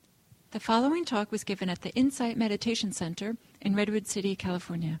The following talk was given at the Insight Meditation Center in Redwood City,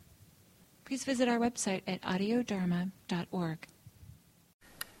 California. Please visit our website at audiodharma.org.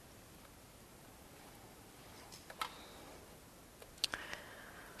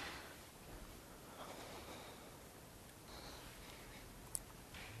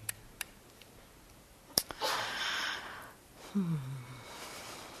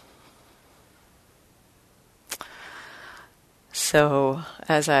 So,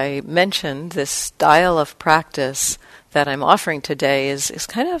 as I mentioned, this style of practice that I'm offering today is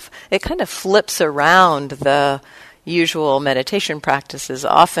kind of flips around the usual meditation practices.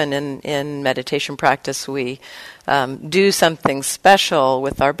 Often in meditation practice we do something special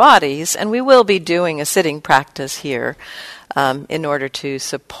with our bodies, and we will be doing a sitting practice here in order to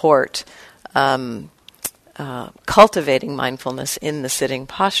support cultivating mindfulness in the sitting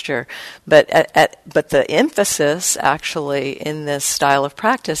posture. But the emphasis actually in this style of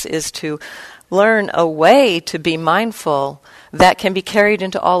practice is to learn a way to be mindful that can be carried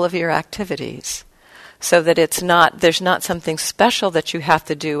into all of your activities. So that there's not something special that you have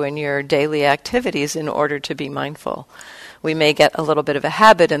to do in your daily activities in order to be mindful. We may get a little bit of a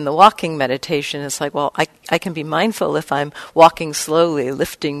habit in the walking meditation. It's like, well, I can be mindful if I'm walking slowly,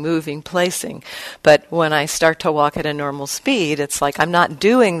 lifting, moving, placing. But when I start to walk at a normal speed, it's like I'm not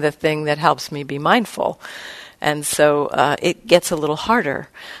doing the thing that helps me be mindful. And so it gets a little harder.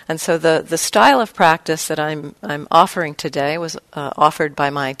 And so the style of practice that I'm offering today was offered by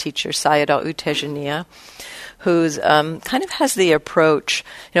my teacher, Sayadaw U Tejaniya, who's kind of has the approach,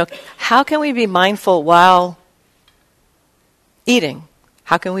 how can we be mindful while eating?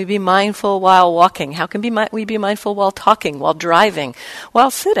 How can we be mindful while walking? How can we be mindful while talking, while driving,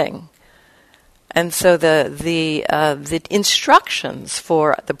 while sitting? And so the instructions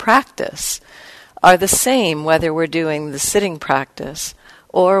for the practice are the same whether we're doing the sitting practice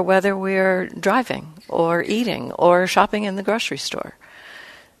or whether we're driving or eating or shopping in the grocery store.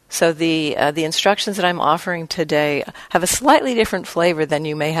 So the instructions that I'm offering today have a slightly different flavor than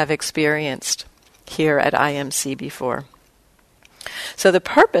you may have experienced here at IMC before. So the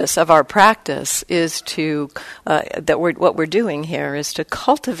purpose of our practice is what we're doing here is to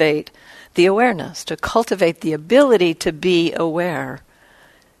cultivate the awareness, to cultivate the ability to be aware,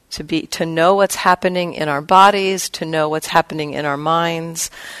 to know what's happening in our bodies, to know what's happening in our minds,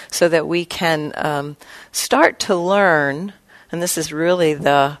 so that we can start to learn. And this is really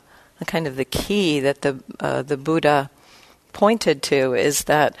the kind of the key that the Buddha pointed to, is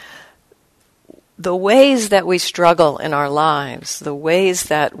that the ways that we struggle in our lives, the ways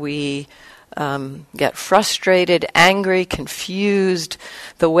that we get frustrated, angry, confused,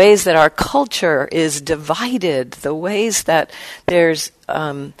 the ways that our culture is divided, the ways that there's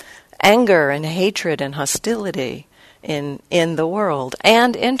anger and hatred and hostility in the world,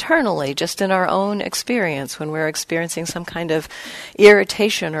 and internally, just in our own experience, when we're experiencing some kind of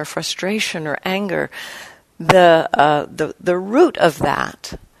irritation or frustration or anger, the root of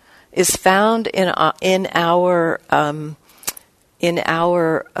that is found in our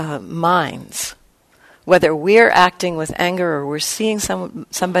minds. Whether we're acting with anger or we're seeing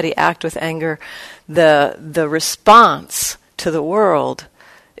somebody act with anger, the response to the world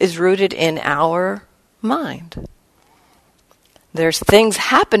is rooted in our mind. There's things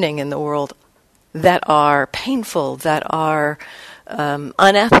happening in the world that are painful, that are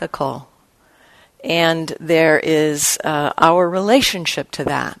unethical, and there is our relationship to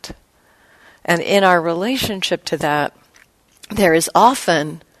that. And in our relationship to that, there is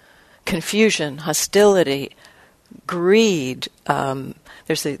often confusion, hostility, greed.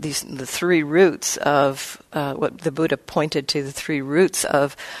 There's the three roots of what the Buddha pointed to. The three roots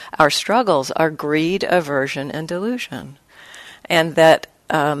of our struggles are greed, aversion, and delusion. And that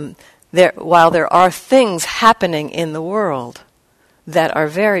while there are things happening in the world that are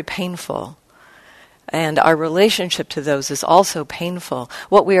very painful, and our relationship to those is also painful,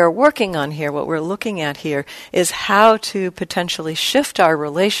 what we are working on here, what we're looking at here, is how to potentially shift our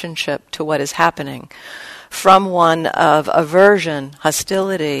relationship to what is happening from one of aversion,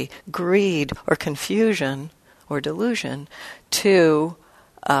 hostility, greed, or confusion, or delusion, to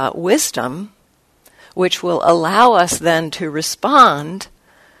wisdom, which will allow us then to respond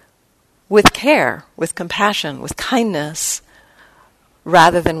with care, with compassion, with kindness,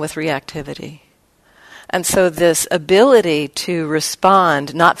 rather than with reactivity. And so this ability to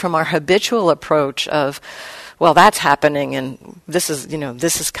respond, not from our habitual approach of, well, that's happening and this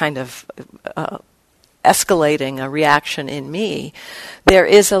is kind of escalating a reaction in me, there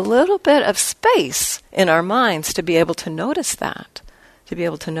is a little bit of space in our minds to be able to notice that, to be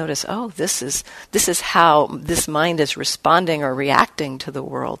able to notice, oh, this is how this mind is responding or reacting to the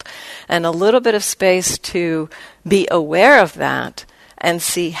world. And a little bit of space to be aware of that and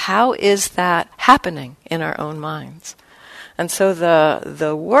see how is that happening in our own minds. And so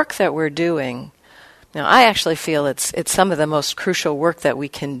the work that we're doing, now I actually feel it's some of the most crucial work that we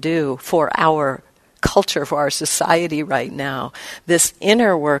can do for our culture, for our society right now. This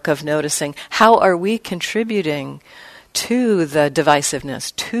inner work of noticing how are we contributing to the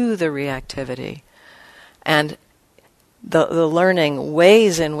divisiveness, to the reactivity, and the learning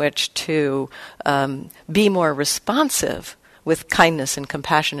ways in which to be more responsive with kindness and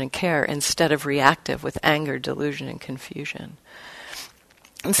compassion and care instead of reactive with anger, delusion, and confusion.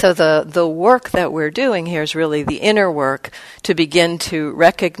 And so the work that we're doing here is really the inner work to begin to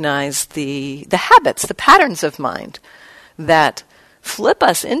recognize the habits, the patterns of mind that flip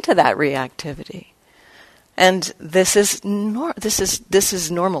us into that reactivity. And this is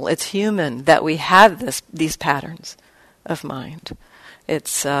normal. It's human that we have these patterns of mind.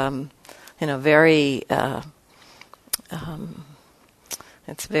 It's very.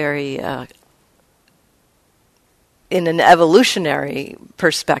 It's very. In an evolutionary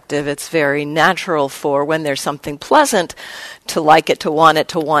perspective, it's very natural for when there's something pleasant to like it, to want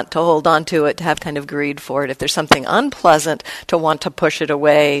to hold on to it, to have kind of greed for it. If there's something unpleasant, to want to push it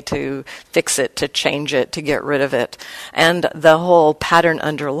away, to fix it, to change it, to get rid of it. And the whole pattern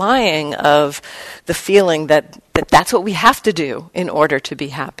underlying of the feeling that that's what we have to do in order to be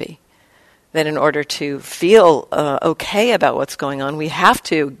happy. That in order to feel okay about what's going on, we have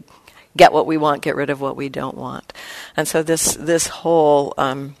to get what we want, get rid of what we don't want. And so this whole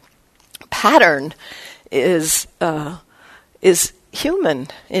pattern is human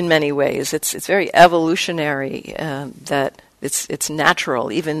in many ways. It's very evolutionary. That it's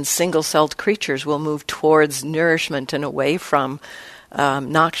natural. Even single-celled creatures will move towards nourishment and away from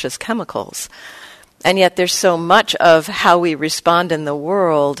noxious chemicals. And yet, there's so much of how we respond in the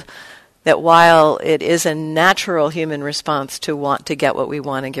world that while it is a natural human response to want to get what we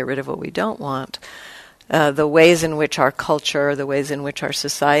want and get rid of what we don't want, the ways in which our culture, the ways in which our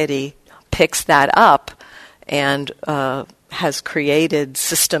society picks that up and has created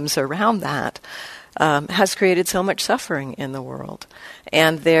systems around that, has created so much suffering in the world.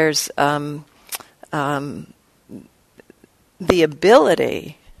 And there's the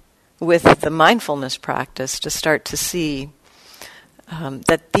ability with the mindfulness practice to start to see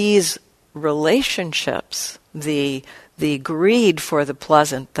that these relationships, the greed for the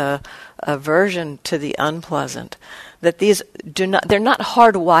pleasant, the aversion to the unpleasant, that these they're not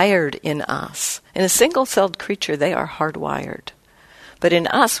hardwired in us. In a single-celled creature, they are hardwired. But in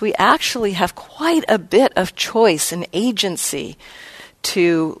us, we actually have quite a bit of choice and agency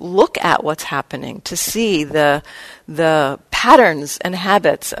to look at what's happening, to see the patterns and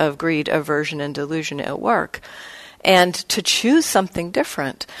habits of greed, aversion, and delusion at work, and to choose something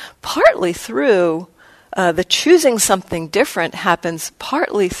different. Partly through the choosing something different happens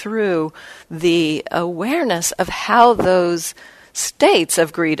partly through the awareness of how those states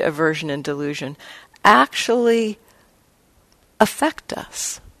of greed, aversion, and delusion actually affect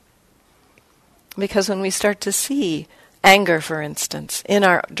us. Because when we start to see anger, for instance, in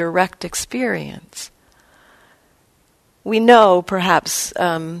our direct experience, we know perhaps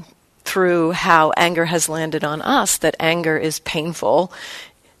through how anger has landed on us that anger is painful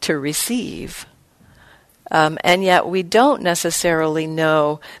to receive. And yet we don't necessarily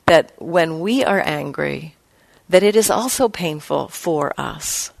know that when we are angry, that it is also painful for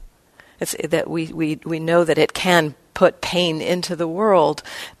us. It's that we know that it can put pain into the world,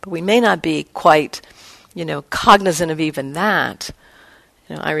 but we may not be quite, cognizant of even that.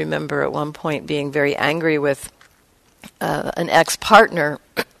 I remember at one point being very angry with an ex-partner,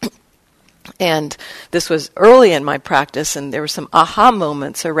 and this was early in my practice, and there were some aha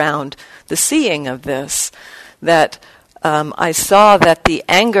moments around the seeing of this, that I saw that the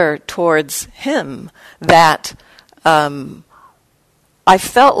anger towards him, that I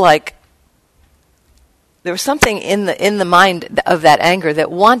felt like there was something in the mind of that anger that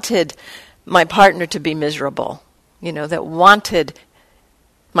wanted my partner to be miserable, that wanted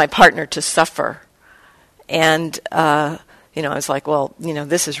my partner to suffer. And, I was like, well,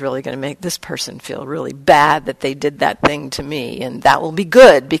 this is really going to make this person feel really bad that they did that thing to me, and that will be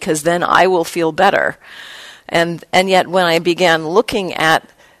good because then I will feel better. And yet when I began looking at,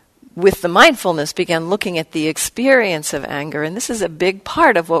 with the mindfulness, began looking at the experience of anger, and this is a big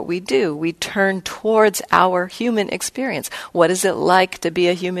part of what we do. We turn towards our human experience. What is it like to be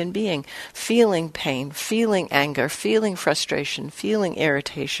a human being? Feeling pain, feeling anger, feeling frustration, feeling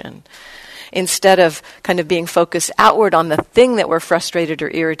irritation. instead of kind of being focused outward on the thing that we're frustrated or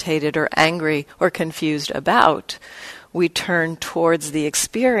irritated or angry or confused about, we turn towards the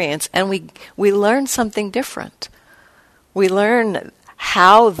experience and we learn something different. We learn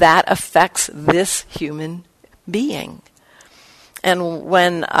how that affects this human being. And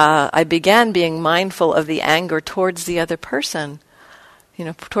when I began being mindful of the anger towards the other person,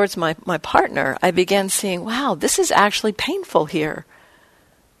 towards my partner, I began seeing, wow, this is actually painful here.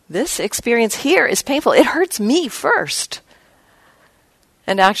 This experience here is painful. It hurts me first.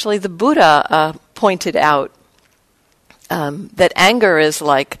 And actually the Buddha pointed out that anger is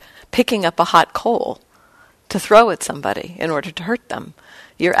like picking up a hot coal to throw at somebody in order to hurt them.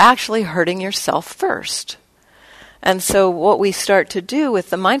 You're actually hurting yourself first. And so what we start to do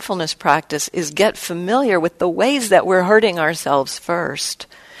with the mindfulness practice is get familiar with the ways that we're hurting ourselves first,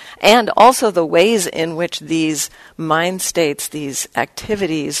 and also the ways in which these mind states, these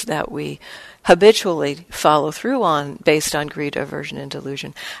activities that we habitually follow through on based on greed, aversion, and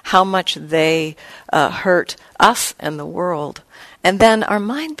delusion, how much they hurt us and the world. And then our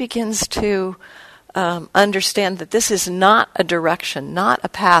mind begins to understand that this is not a direction, not a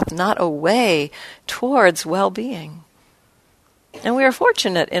path, not a way towards well-being. And we are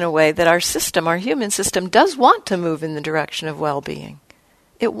fortunate in a way that our system, our human system, does want to move in the direction of well-being.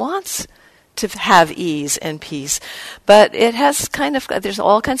 It wants to have ease and peace, but it has there's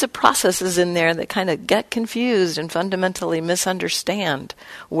all kinds of processes in there that kind of get confused and fundamentally misunderstand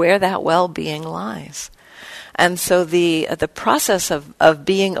where that well-being lies. And so the process of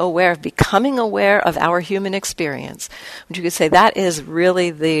being aware, of becoming aware of our human experience, which you could say that is really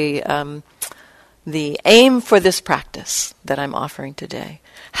the aim for this practice that I'm offering today.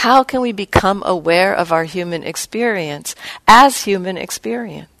 How can we become aware of our human experience as human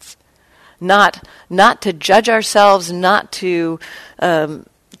experience? Not to judge ourselves, not to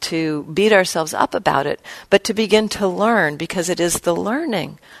beat ourselves up about it, but to begin to learn, because it is the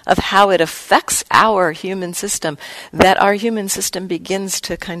learning of how it affects our human system that our human system begins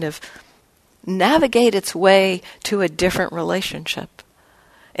to kind of navigate its way to a different relationship.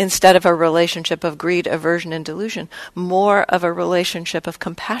 Instead of a relationship of greed, aversion, and delusion, more of a relationship of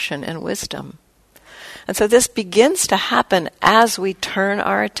compassion and wisdom. And so this begins to happen as we turn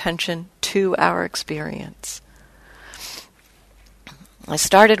our attention to our experience. I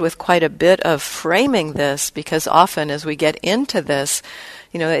started with quite a bit of framing this because often as we get into this,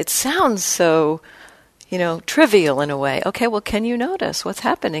 it sounds so, trivial in a way. Okay, well, can you notice what's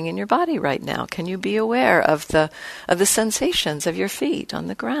happening in your body right now? Can you be aware of the sensations of your feet on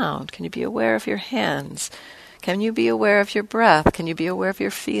the ground? Can you be aware of your hands? Can you be aware of your breath? Can you be aware of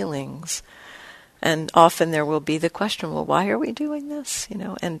your feelings? And often there will be the question, well, why are we doing this?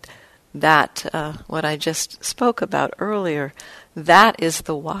 And that, what I just spoke about earlier, that is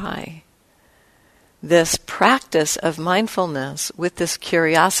the why. This practice of mindfulness with this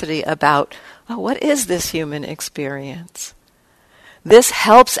curiosity about, what is this human experience? This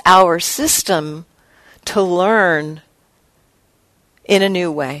helps our system to learn in a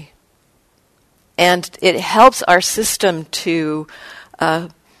new way. And it helps our system to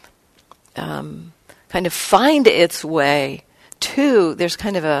kind of find its way to, there's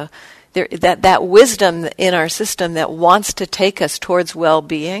kind of that wisdom in our system that wants to take us towards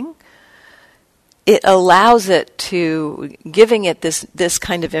well-being. It allows it to, giving it this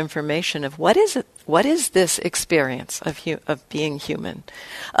kind of information of what is it, what is this experience of being human,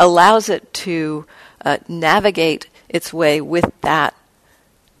 allows it to navigate its way with that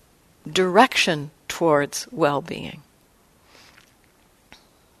direction towards well-being.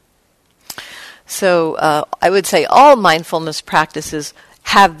 So I would say all mindfulness practices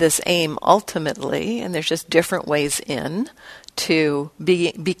have this aim ultimately, and there's just different ways in to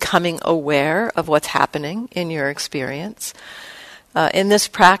becoming aware of what's happening in your experience. In this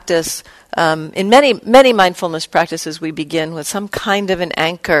practice, in many mindfulness practices, we begin with some kind of an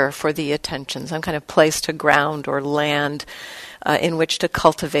anchor for the attention, some kind of place to ground or land in which to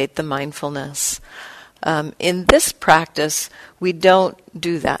cultivate the mindfulness. In this practice, we don't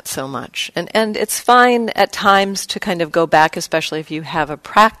do that so much. And it's fine at times to kind of go back, especially if you have a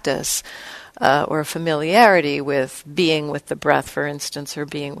practice or a familiarity with being with the breath, for instance, or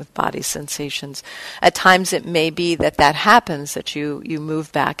being with body sensations. At times it may be that happens, that you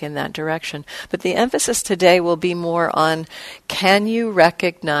move back in that direction. But the emphasis today will be more on, can you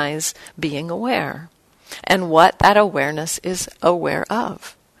recognize being aware and what that awareness is aware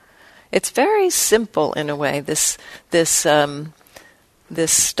of? It's very simple in a way. This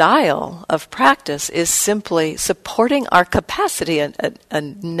style of practice is simply supporting our capacity, a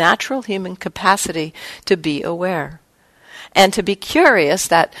natural human capacity to be aware. And to be curious,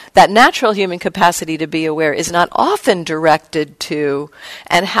 that natural human capacity to be aware is not often directed to,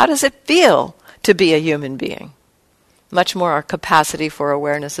 and how does it feel to be a human being? Much more our capacity for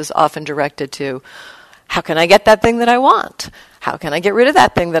awareness is often directed to, how can I get that thing that I want? How can I get rid of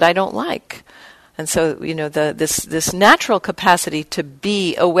that thing that I don't like? And so, this natural capacity to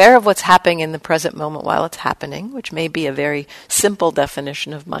be aware of what's happening in the present moment while it's happening, which may be a very simple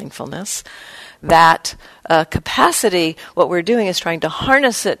definition of mindfulness, that capacity, what we're doing is trying to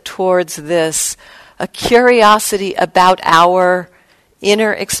harness it towards this a curiosity about our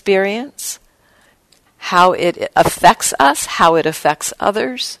inner experience, how it affects us, how it affects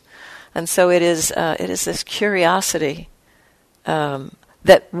others. And so it is this curiosity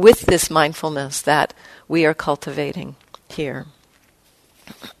that with this mindfulness that we are cultivating here.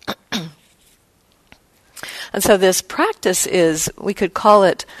 And so this practice is, we could call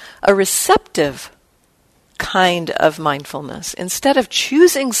it a receptive kind of mindfulness. Instead of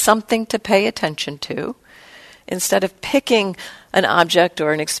choosing something to pay attention to, instead of picking an object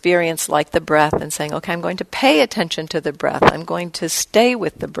or an experience like the breath and saying, okay, I'm going to pay attention to the breath, I'm going to stay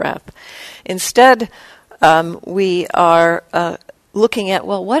with the breath. Instead, we are looking at,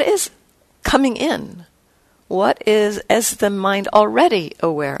 well, what is coming in? What is the mind already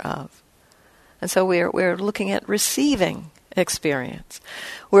aware of? And so we're looking at receiving experience.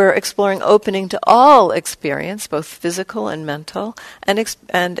 We're exploring opening to all experience, both physical and mental, and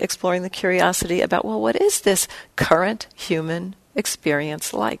exploring the curiosity about, well, what is this current human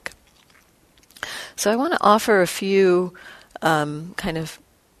experience like? So I want to offer a few kind of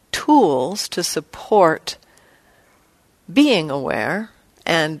tools to support being aware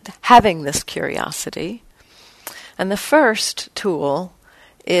and having this curiosity. And the first tool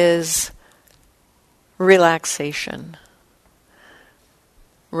is relaxation.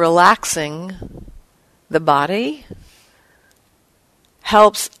 Relaxing the body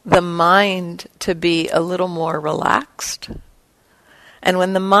helps the mind to be a little more relaxed. And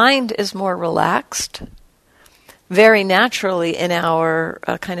when the mind is more relaxed, very naturally in our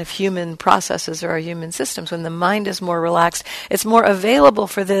kind of human processes or our human systems, when the mind is more relaxed, it's more available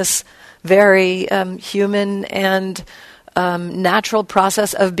for this very human and natural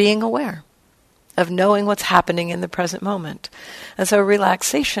process of being aware, of knowing what's happening in the present moment. And so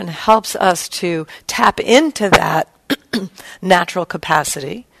relaxation helps us to tap into that natural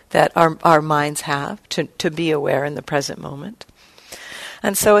capacity that our minds have to be aware in the present moment.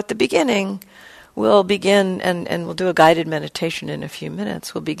 And so at the beginning, we'll begin, and we'll do a guided meditation in a few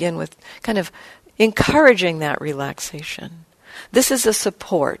minutes, we'll begin with kind of encouraging that relaxation. This is a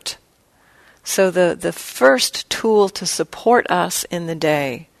support. So the first tool to support us in the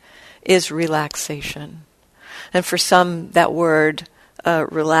day is relaxation. And for some, that word,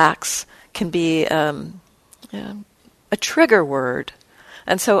 relax, can be a trigger word.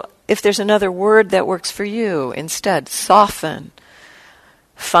 And so if there's another word that works for you, instead, soften,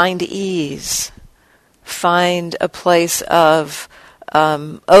 find ease, find a place of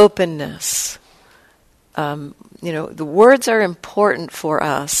openness. The words are important for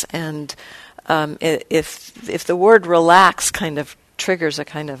us, and if the word relax kind of triggers a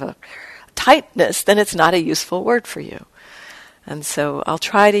kind of a tightness, then it's not a useful word for you. And so I'll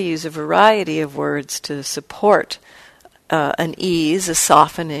try to use a variety of words to support an ease, a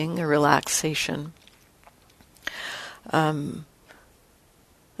softening, a relaxation. And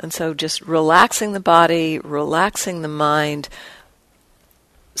so just relaxing the body, relaxing the mind,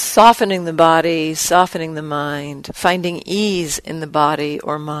 softening the body, softening the mind, finding ease in the body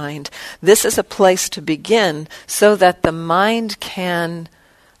or mind. This is a place to begin so that the mind can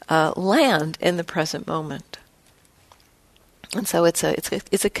land in the present moment. And so it's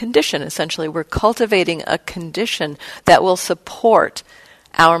a condition, essentially. We're cultivating a condition that will support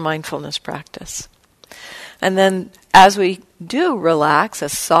our mindfulness practice. And then as we do relax,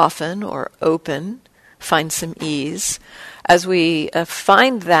 as soften or open, find some ease, as we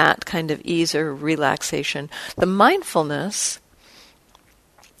find that kind of ease or relaxation, the mindfulness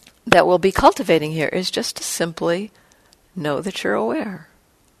that we'll be cultivating here is just to simply know that you're aware.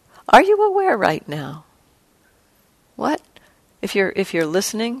 Are you aware right now? What? If you're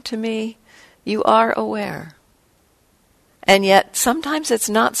listening to me, you are aware. And yet sometimes it's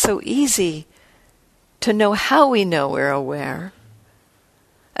not so easy to know how we know we're aware.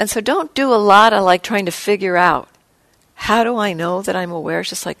 And so don't do a lot of trying to figure out, how do I know that I'm aware? It's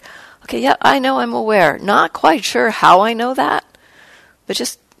just okay, yeah, I know I'm aware. Not quite sure how I know that, but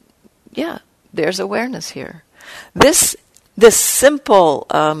just, yeah, there's awareness here. This simple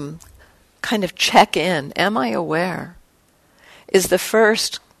kind of check-in, am I aware, is the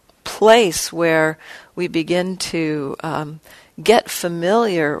first place where we begin to get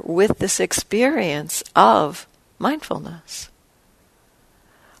familiar with this experience of mindfulness.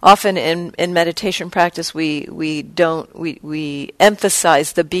 Often in meditation practice, we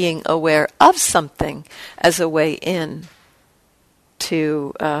emphasize the being aware of something as a way in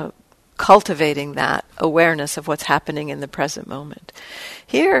to cultivating that awareness of what's happening in the present moment.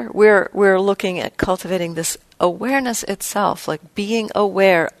 Here, we're looking at cultivating this awareness itself, like being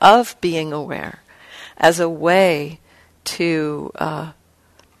aware of being aware, as a way to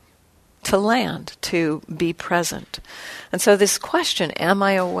land, to be present. And so this question, am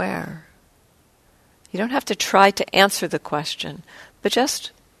I aware? You don't have to try to answer the question, but just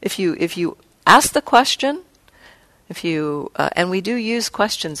if you ask the question, and we do use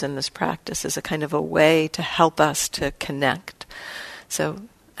questions in this practice as a kind of a way to help us to connect. So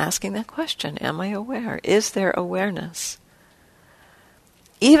asking that question, am I aware? Is there awareness?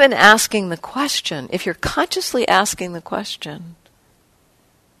 Even asking the question, if you're consciously asking the question,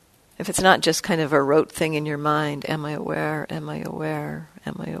 if it's not just kind of a rote thing in your mind, am I aware, am I aware,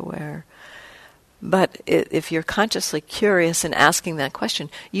 am I aware? But if you're consciously curious and asking that question,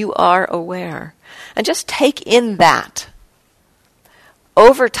 you are aware. And just take in that.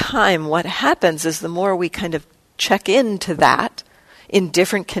 Over time, what happens is the more we kind of check into that, in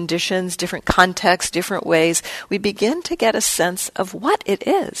different conditions, different contexts, different ways, we begin to get a sense of what it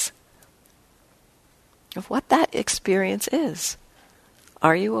is, of what that experience is.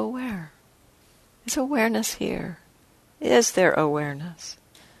 Are you aware? Is awareness here? Is there awareness?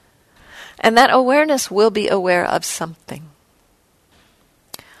 And that awareness will be aware of something.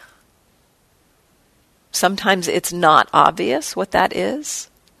 Sometimes it's not obvious what that is,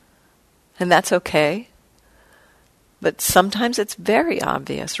 and that's okay. But sometimes it's very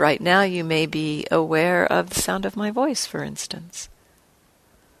obvious. Right now you may be aware of the sound of my voice, for instance.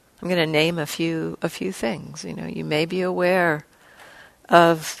 I'm going to name a few things. You may be aware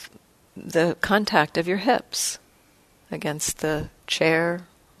of the contact of your hips against the chair,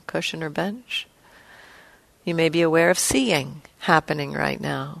 cushion, or bench. You may be aware of seeing happening right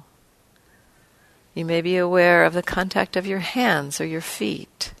now. You may be aware of the contact of your hands or your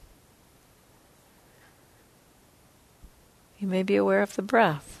feet. You may be aware of the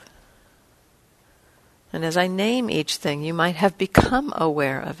breath. And as I name each thing, you might have become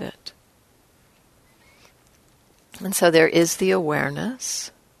aware of it. And so there is the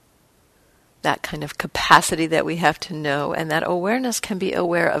awareness, that kind of capacity that we have to know, and that awareness can be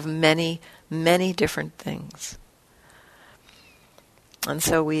aware of many, many different things. And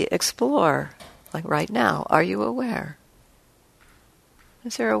so we explore, like right now, are you aware?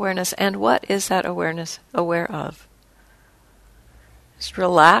 Is there awareness? And what is that awareness aware of? Just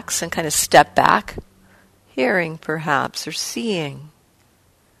relax and kind of step back, hearing perhaps, or seeing.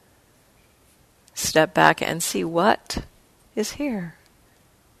 Step back and see what is here.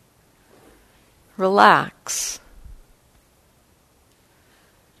 Relax.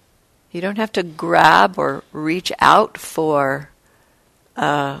 You don't have to grab or reach out for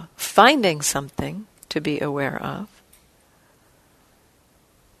finding something to be aware of.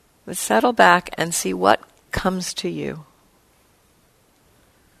 But settle back and see what comes to you.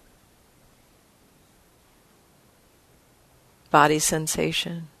 Body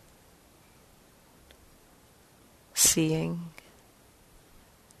sensation, seeing,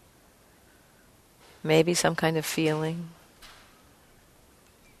 maybe some kind of feeling.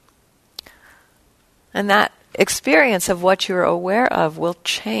 And that experience of what you're aware of will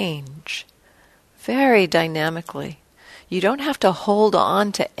change very dynamically. You don't have to hold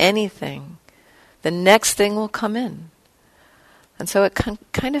on to anything. The next thing will come in. And so it can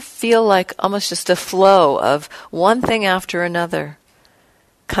kind of feel like almost just a flow of one thing after another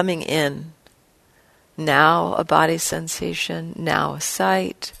coming in. Now a body sensation, now a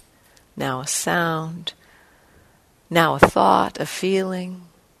sight, now a sound, now a thought, a feeling.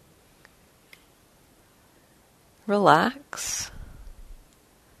 Relax,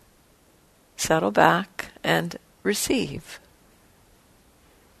 settle back, and receive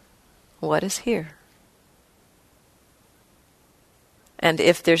what is here. And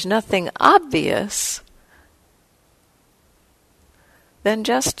if there's nothing obvious, then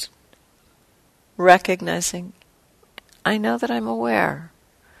just recognizing, I know that I'm aware.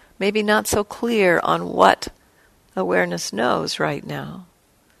 Maybe not so clear on what awareness knows right now,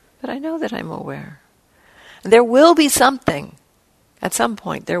 but I know that I'm aware. And there will be something, at some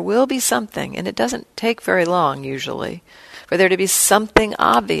point, there will be something, and it doesn't take very long usually, for there to be something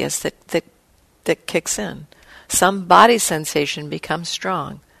obvious that kicks in. Some body sensation becomes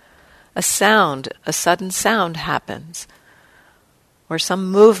strong. A sound, a sudden sound happens. or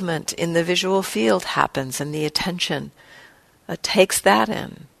some movement in the visual field happens and the attention takes that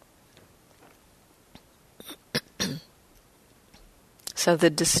in. So the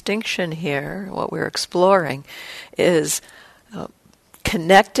distinction here, what we're exploring, is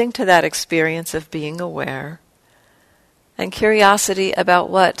connecting to that experience of being aware and curiosity about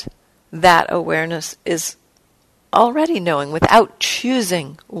what that awareness is already knowing without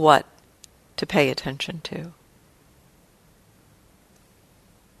choosing what to pay attention to.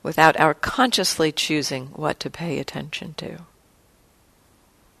 Without our consciously choosing what to pay attention to.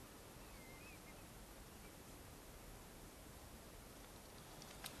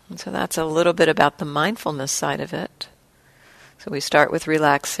 And so that's a little bit about the mindfulness side of it. So we start with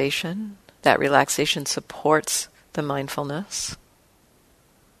relaxation. That relaxation supports the mindfulness,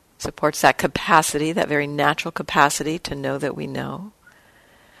 supports that capacity, that very natural capacity to know that we know.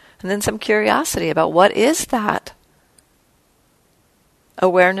 And then some curiosity about what is that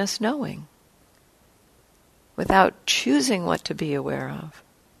awareness knowing without choosing what to be aware of.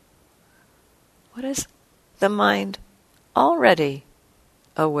 What is the mind already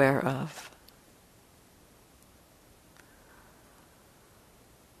aware of?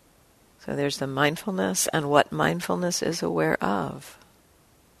 So there's the mindfulness and what mindfulness is aware of.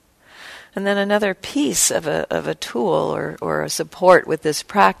 And then another piece of a tool or a support with this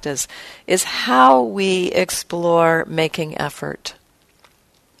practice is how we explore making effort.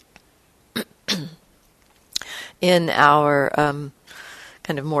 In our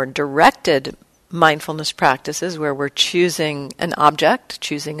kind of more directed mindfulness practices where we're choosing an object,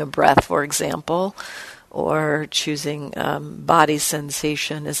 choosing a breath, for example, or choosing body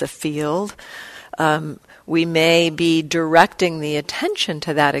sensation as a field, we may be directing the attention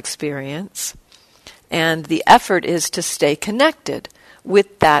to that experience, and the effort is to stay connected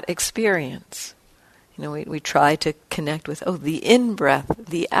with that experience. You know, we try to connect with, the in-breath,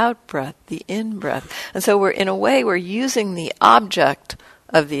 the out-breath, the in-breath. And so we're using the object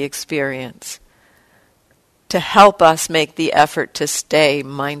of the experience to help us make the effort to stay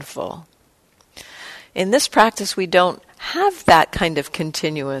mindful. In this practice, we don't have that kind of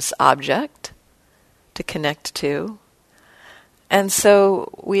continuous object to connect to. And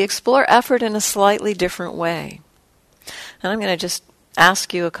so we explore effort in a slightly different way. And I'm going to just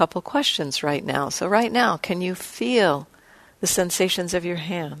ask you a couple questions right now. So right now, can you feel the sensations of your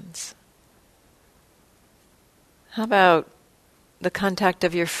hands? How about the contact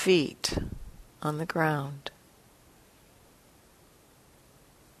of your feet on the ground?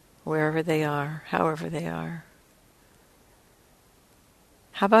 Wherever they are, however they are.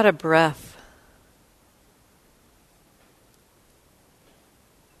 How about a breath?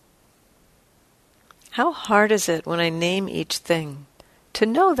 How hard is it when I name each thing to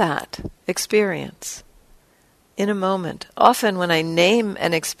know that experience in a moment? Often when I name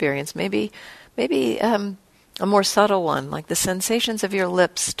an experience, maybe a more subtle one, like the sensations of your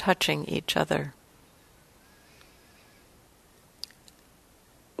lips touching each other.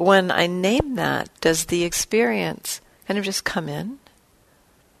 When I name that, does the experience kind of just come in?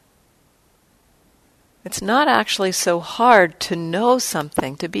 It's not actually so hard to know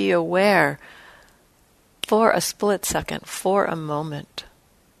something, to be aware for a split second, for a moment.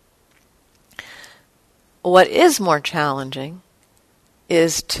 What is more challenging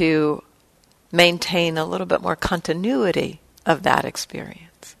is to maintain a little bit more continuity of that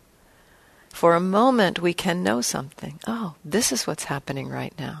experience. For a moment, we can know something. Oh, this is what's happening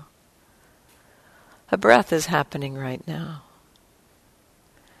right now. A breath is happening right now.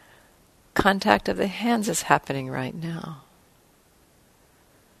 Contact of the hands is happening right now.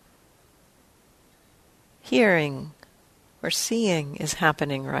 Hearing or seeing is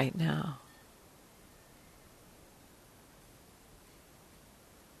happening right now.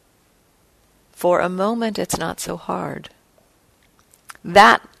 For a moment, it's not so hard.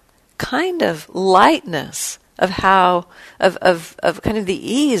 That kind of lightness of how, of kind of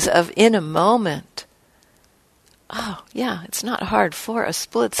the ease of in a moment. Oh, yeah, it's not hard for a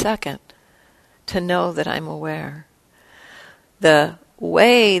split second to know that I'm aware. The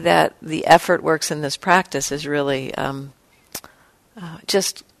way that the effort works in this practice is really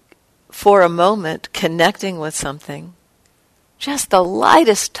just for a moment connecting with something, just the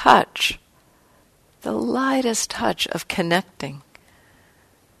lightest touch of connecting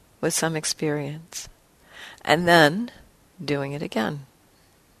with some experience, and then doing it again.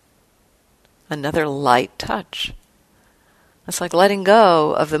 Another light touch. It's like letting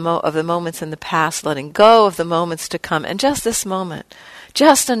go of the moments in the past, letting go of the moments to come, and just this moment,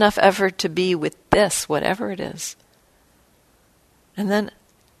 just enough effort to be with this, whatever it is. And then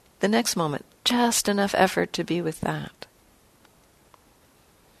the next moment, just enough effort to be with that.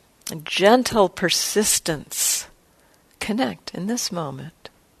 gentle persistence. Connect in this moment.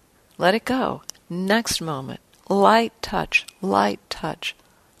 Let it go. Next moment. Light touch, light touch,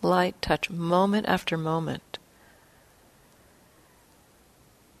 light touch, moment after moment.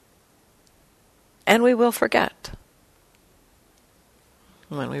 And we will forget.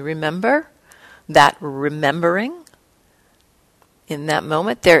 When we remember, that remembering, in that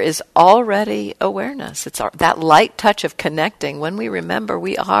moment, there is already awareness. It's that light touch of connecting. When we remember,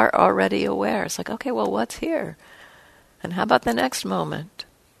 we are already aware. It's like, okay, well, what's here? And how about the next moment?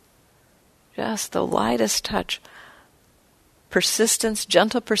 Just the lightest touch. Persistence,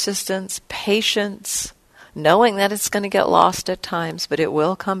 gentle persistence, patience, knowing that it's going to get lost at times, but it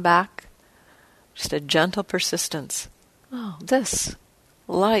will come back. Just a gentle persistence. Oh, this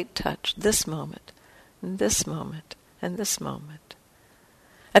light touch, this moment, and this moment, and this moment.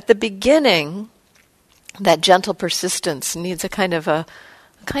 At the beginning, that gentle persistence needs a kind of a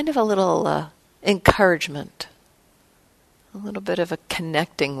little encouragement, a little bit of a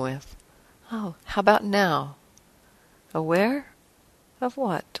connecting with. Oh, how about now? Aware of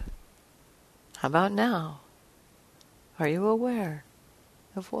what? How about now? Are you aware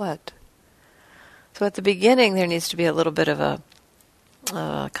of what? So at the beginning, there needs to be a little bit of a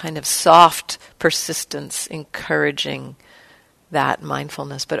kind of soft persistence, encouraging that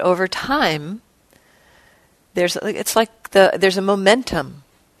mindfulness. But over time, there's a momentum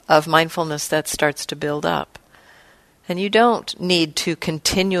of mindfulness that starts to build up. And you don't need to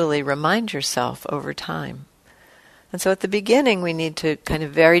continually remind yourself over time. And so at the beginning, we need to kind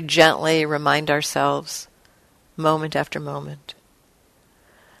of very gently remind ourselves, moment after moment.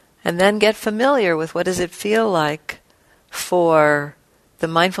 And then get familiar with what does it feel like for the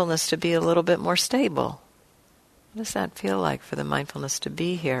mindfulness to be a little bit more stable. What does that feel like for the mindfulness to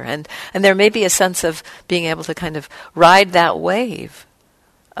be here? And there may be a sense of being able to kind of ride that wave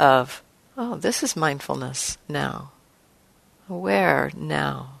of, oh, this is mindfulness now. Aware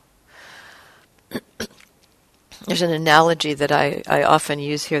now. There's an analogy that I often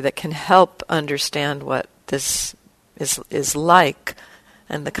use here that can help understand what this is like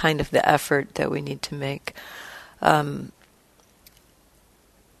and the kind of the effort that we need to make. The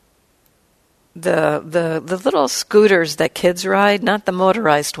little scooters that kids ride, not the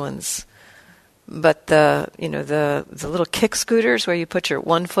motorized ones, but the little kick scooters where you put your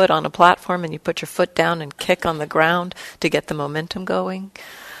one foot on a platform and you put your foot down and kick on the ground to get the momentum going.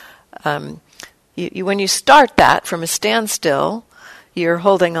 When you start that from a standstill, you're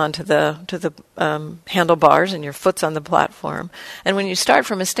holding on to the handlebars and your foot's on the platform. And when you start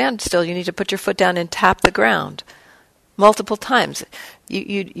from a standstill, you need to put your foot down and tap the ground multiple times.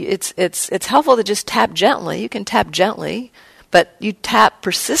 It's helpful to just tap gently. You can tap gently, but you tap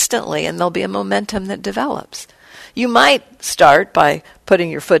persistently, and there'll be a momentum that develops. You might start by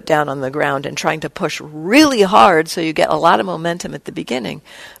putting your foot down on the ground and trying to push really hard so you get a lot of momentum at the beginning.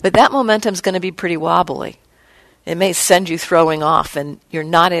 But that momentum's going to be pretty wobbly. It may send you throwing off and you're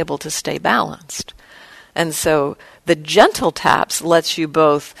not able to stay balanced. And so the gentle taps lets you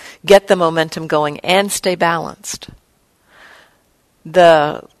both get the momentum going and stay balanced.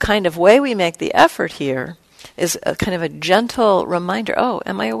 The kind of way we make the effort here is a kind of a gentle reminder, oh,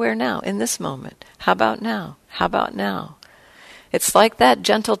 am I aware now, in this moment? How about now? How about now? It's like that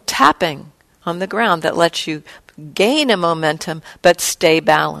gentle tapping on the ground that lets you gain a momentum but stay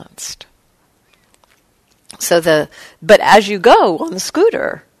balanced. But as you go on the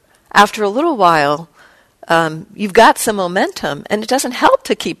scooter, after a little while, you've got some momentum, and it doesn't help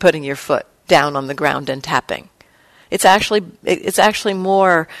to keep putting your foot down on the ground and tapping. It's actually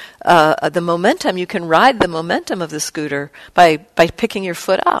more the momentum. You can ride the momentum of the scooter by picking your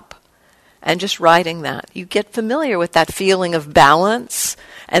foot up and just riding that. You get familiar with that feeling of balance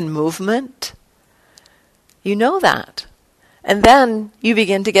and movement. You know that. And then you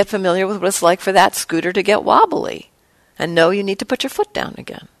begin to get familiar with what it's like for that scooter to get wobbly and know you need to put your foot down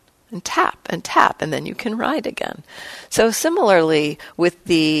again and tap, and then you can ride again. So similarly with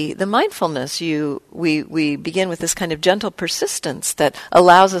the mindfulness, we begin with this kind of gentle persistence that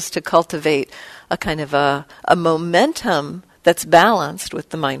allows us to cultivate a kind of a momentum that's balanced with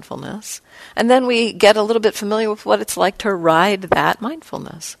the mindfulness. And then we get a little bit familiar with what it's like to ride that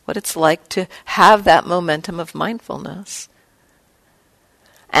mindfulness, what it's like to have that momentum of mindfulness.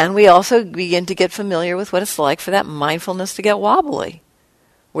 And we also begin to get familiar with what it's like for that mindfulness to get wobbly,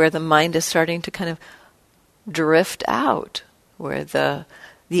 where the mind is starting to kind of drift out, where the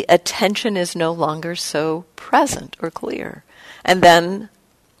attention is no longer so present or clear. And then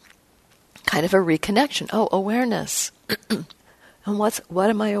kind of a reconnection. Oh, awareness. And what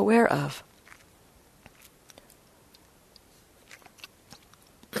am I aware of?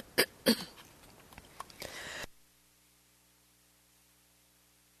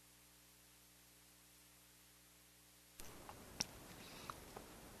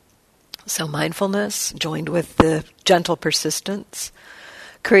 So mindfulness, joined with the gentle persistence,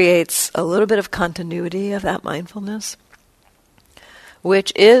 creates a little bit of continuity of that mindfulness,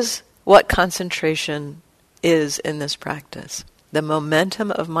 which is what concentration is in this practice. The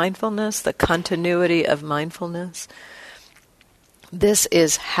momentum of mindfulness, the continuity of mindfulness. This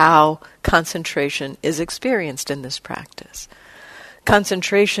is how concentration is experienced in this practice.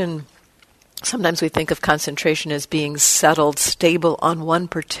 Concentration, sometimes we think of concentration as being settled, stable on one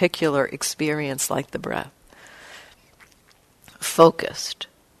particular experience like the breath. Focused,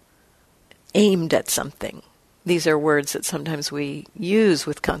 aimed at something. These are words that sometimes we use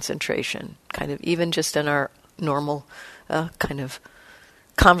with concentration, kind of even just in our normal kind of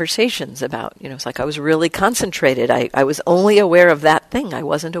conversations about, it's like I was really concentrated. I was only aware of that thing. I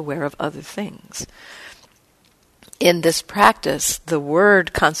wasn't aware of other things. In this practice, the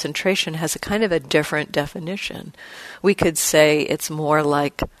word concentration has a kind of a different definition. We could say it's more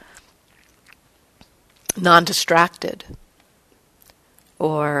like non-distracted,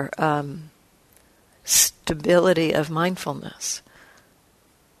 or stability of mindfulness,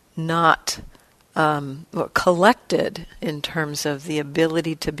 not or collected in terms of the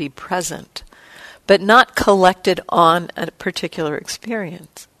ability to be present, but not collected on a particular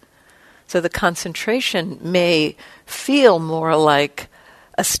experience. So the concentration may feel more like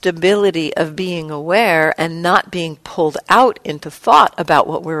a stability of being aware and not being pulled out into thought about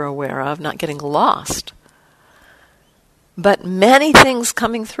what we're aware of, not getting lost, but many things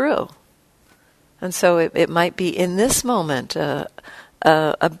coming through. And so it might be in this moment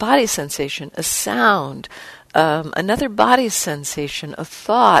a body sensation, a sound, another body sensation, a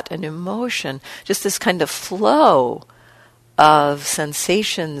thought, an emotion, just this kind of flow of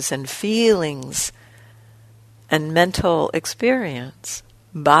sensations and feelings and mental experience,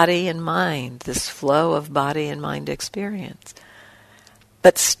 body and mind, this flow of body and mind experience.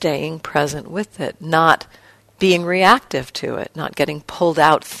 But staying present with it, not being reactive to it, not getting pulled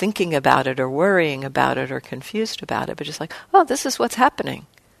out thinking about it or worrying about it or confused about it, but just like, oh, this is what's happening.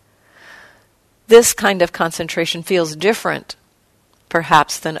 This kind of concentration feels different,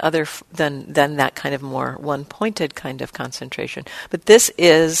 perhaps, than that kind of more one-pointed kind of concentration. But this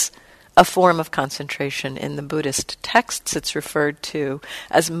is a form of concentration. In the Buddhist texts, it's referred to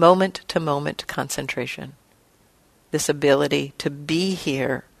as moment-to-moment concentration. This ability to be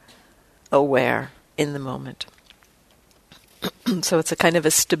here, aware, in the moment. So it's a kind of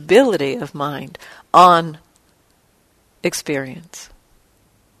a stability of mind on experience.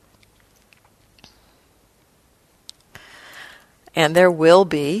 And there will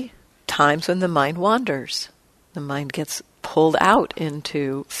be times when the mind wanders. The mind gets pulled out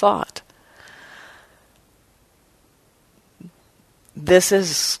into thought. This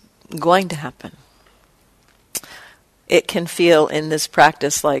is going to happen. It can feel in this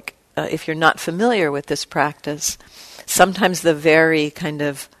practice like, if you're not familiar with this practice, sometimes the very kind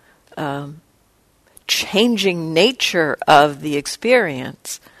of changing nature of the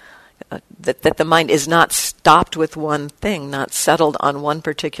experience, that the mind is not stopped with one thing, not settled on one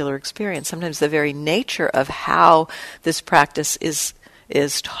particular experience. Sometimes the very nature of how this practice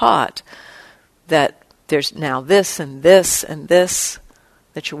is taught, that there's now this and this and this,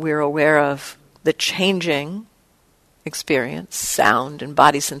 that we're aware of the changing experience, sound and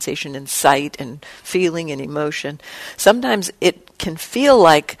body sensation and sight and feeling and emotion. Sometimes it can feel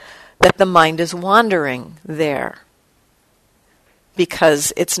like that the mind is wandering there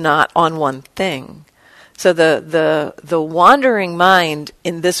because it's not on one thing. So the wandering mind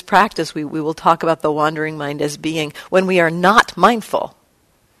in this practice, we will talk about the wandering mind as being when we are not mindful.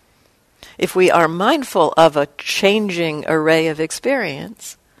 If we are mindful of a changing array of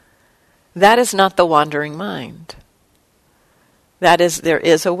experience, that is not the wandering mind. That is, there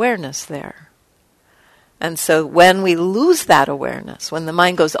is awareness there. And so when we lose that awareness, when the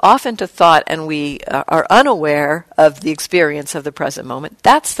mind goes off into thought and we are unaware of the experience of the present moment,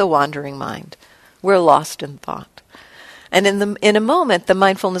 that's the wandering mind. We're lost in thought. And in a moment, the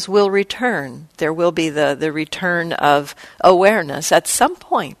mindfulness will return. There will be the return of awareness at some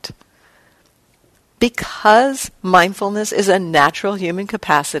point. Because mindfulness is a natural human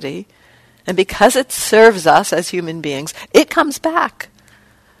capacity, and because it serves us as human beings, it comes back.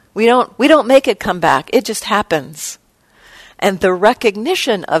 We don't make it come back. It just happens. And the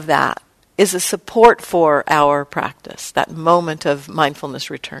recognition of that is a support for our practice, that moment of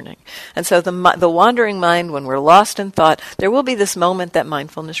mindfulness returning. And so the wandering mind, when we're lost in thought, there will be this moment that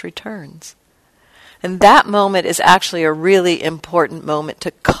mindfulness returns. And that moment is actually a really important moment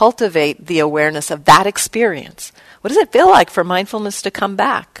to cultivate the awareness of that experience. What does it feel like for mindfulness to come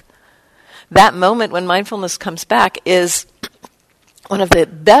back? That moment when mindfulness comes back is one of the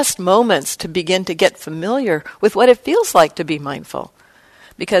best moments to begin to get familiar with what it feels like to be mindful.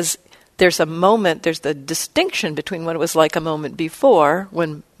 Because there's the distinction between what it was like a moment before,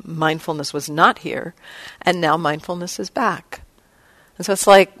 when mindfulness was not here, and now mindfulness is back. And so it's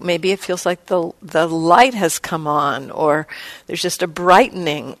like, maybe it feels like the light has come on, or there's just a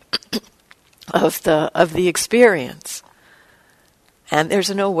brightening of the experience. And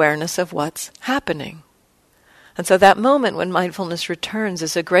there's an awareness of what's happening. And so that moment when mindfulness returns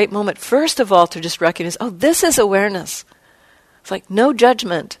is a great moment, first of all, to just recognize, oh, this is awareness. It's like no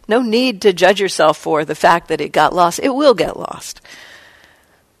judgment, no need to judge yourself for the fact that it got lost. It will get lost.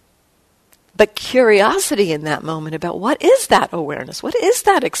 But curiosity in that moment about what is that awareness? What is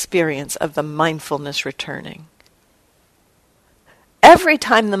that experience of the mindfulness returning? Every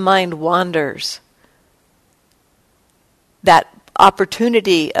time the mind wanders, that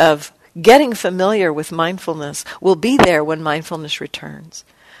opportunity of getting familiar with mindfulness will be there when mindfulness returns.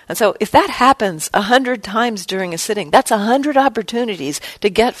 And so if that happens 100 times during a sitting, that's 100 opportunities to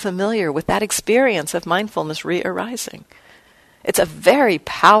get familiar with that experience of mindfulness re-arising. It's a very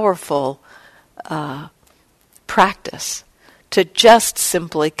powerful practice to just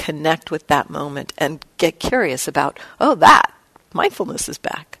simply connect with that moment and get curious about, oh, that mindfulness is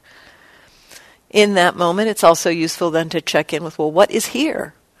back. In that moment, it's also useful then to check in with, well, what is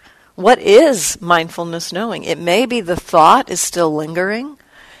here? What is mindfulness knowing? It may be the thought is still lingering.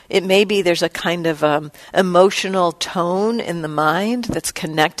 It may be there's a kind of emotional tone in the mind that's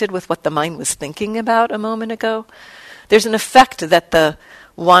connected with what the mind was thinking about a moment ago. There's an effect that the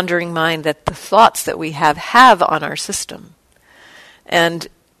wandering mind, that the thoughts that we have on our system. And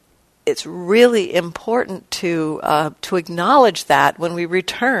it's really important to acknowledge that when we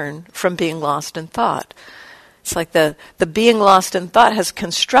return from being lost in thought. It's like the being lost in thought has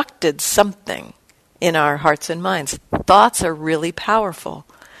constructed something in our hearts and minds. Thoughts are really powerful.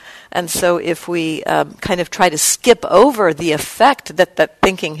 And so if we kind of try to skip over the effect that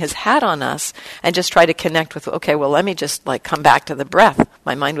thinking has had on us and just try to connect with, okay, well, let me just come back to the breath.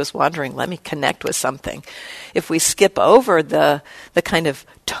 My mind was wandering. Let me connect with something. If we skip over the kind of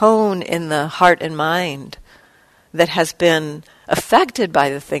tone in the heart and mind that has been affected by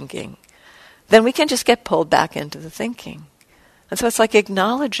the thinking, then we can just get pulled back into the thinking. And so it's like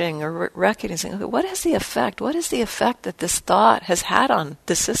acknowledging or recognizing, okay, what is the effect? What is the effect that this thought has had on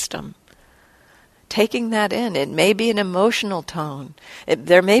the system? Taking that in. It may be an emotional tone.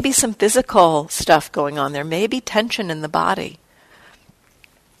 There may be some physical stuff going on. There may be tension in the body.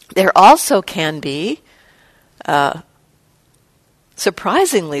 There also can be,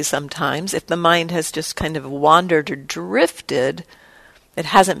 surprisingly sometimes, if the mind has just kind of wandered or drifted, it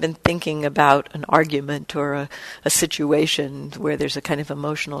hasn't been thinking about an argument or a situation where there's a kind of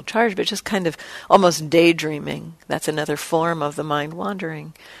emotional charge, but just kind of almost daydreaming. That's another form of the mind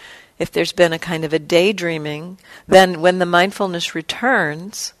wandering. If there's been a kind of a daydreaming, then when the mindfulness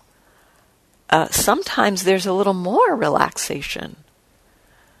returns, sometimes there's a little more relaxation.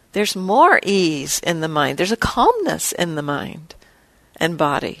 There's more ease in the mind. There's a calmness in the mind and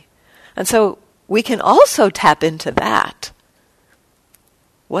body. And so we can also tap into that.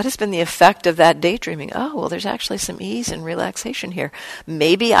 What has been the effect of that daydreaming? Oh, well, there's actually some ease and relaxation here.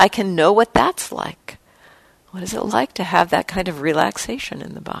 Maybe I can know what that's like. What is it like to have that kind of relaxation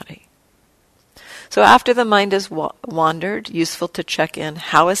in the body? So after the mind has wandered, useful to check in,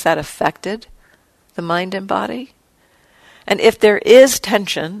 how has that affected the mind and body? And if there is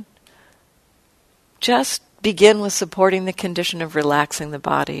tension, just begin with supporting the condition of relaxing the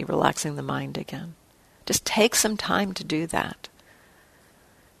body, relaxing the mind again. Just take some time to do that,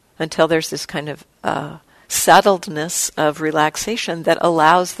 until there's this kind of settledness of relaxation that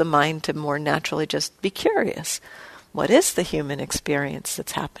allows the mind to more naturally just be curious. What is the human experience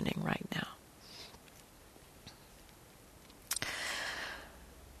that's happening right now?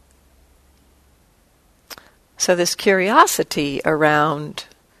 So this curiosity around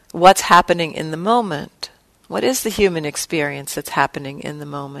what's happening in the moment. What is the human experience that's happening in the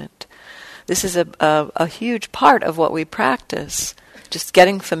moment? This is a huge part of what we practice. Just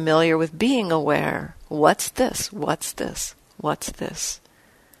getting familiar with being aware. What's this? What's this? What's this?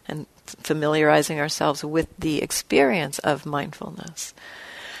 And familiarizing ourselves with the experience of mindfulness.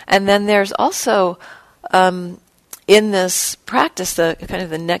 And then there's also, in this practice, the kind of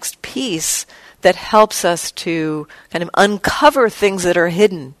the next piece that helps us to kind of uncover things that are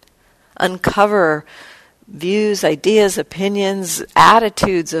hidden. Uncover views, ideas, opinions,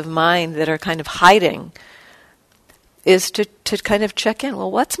 attitudes of mind that are kind of hiding, is to kind of check in.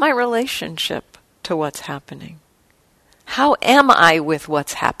 Well, what's my relationship to what's happening? How am I with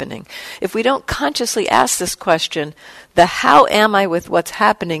what's happening? If we don't consciously ask this question, the how am I with what's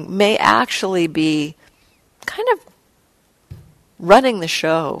happening may actually be kind of running the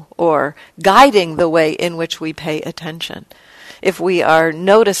show or guiding the way in which we pay attention. If we are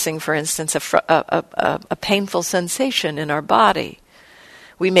noticing, for instance, a painful sensation in our body,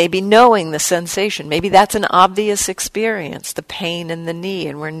 we may be knowing the sensation. Maybe that's an obvious experience, the pain in the knee,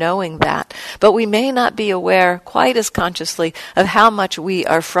 and we're knowing that. But we may not be aware quite as consciously of how much we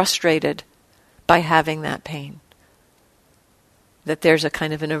are frustrated by having that pain. That there's a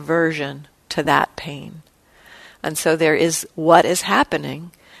kind of an aversion to that pain. And so there is what is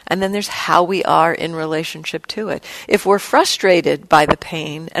happening, and then there's how we are in relationship to it. If we're frustrated by the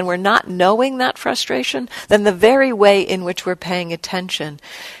pain and we're not knowing that frustration, then the very way in which we're paying attention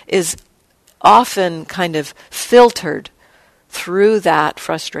is often kind of filtered through that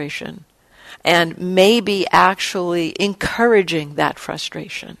frustration and maybe actually encouraging that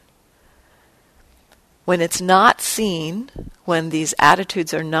frustration. When it's not seen, when these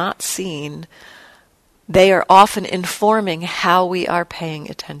attitudes are not seen, they are often informing how we are paying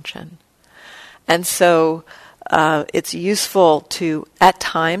attention. And so it's useful to, at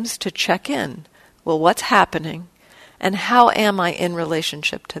times, to check in. Well, what's happening? And how am I in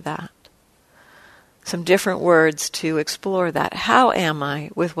relationship to that? Some different words to explore that. How am I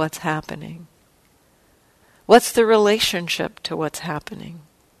with what's happening? What's the relationship to what's happening?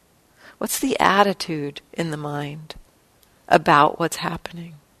 What's the attitude in the mind about what's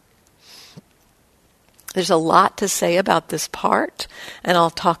happening? There's a lot to say about this part, and I'll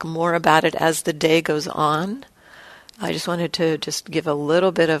talk more about it as the day goes on. I just wanted to just give a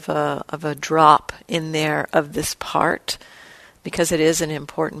little bit of a drop in there of this part, because it is an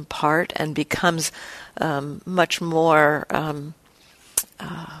important part and becomes much more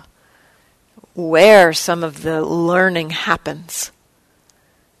where some of the learning happens.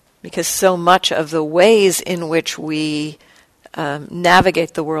 Because so much of the ways in which we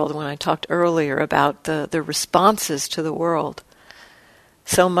navigate the world, when I talked earlier about the responses to the world,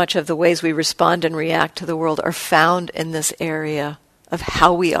 so much of the ways we respond and react to the world are found in this area of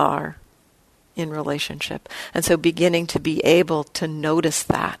how we are in relationship. And so beginning to be able to notice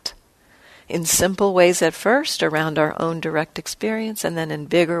that in simple ways at first around our own direct experience, and then in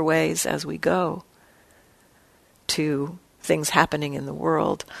bigger ways as we go to things happening in the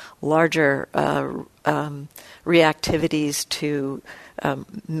world, larger reactivities to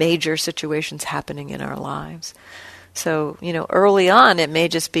major situations happening in our lives. So, early on it may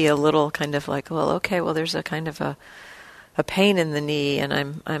just be a little kind of like, well, okay, well, there's a kind of a pain in the knee,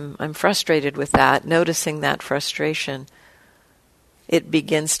 and I'm frustrated with that. Noticing that frustration, it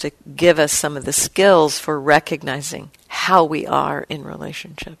begins to give us some of the skills for recognizing how we are in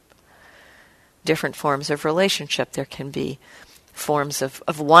relationship. Different forms of relationship. There can be forms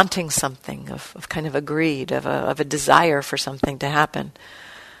of wanting something, of kind of a greed, of a desire for something to happen,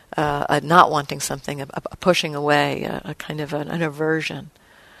 a not wanting something, a pushing away, a kind of an aversion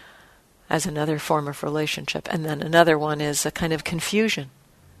as another form of relationship. And then another one is a kind of confusion,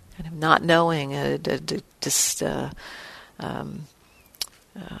 kind of not knowing,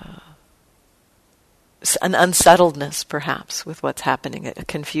 an unsettledness, perhaps, with what's happening, a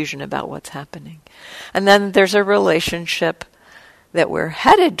confusion about what's happening. And then there's a relationship that we're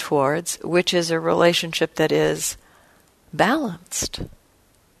headed towards, which is a relationship that is balanced,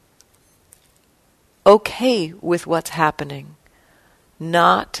 okay with what's happening,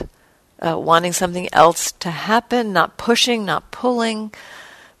 not wanting something else to happen, not pushing, not pulling,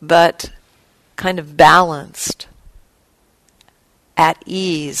 but kind of balanced, at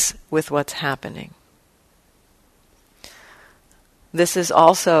ease with what's happening. This is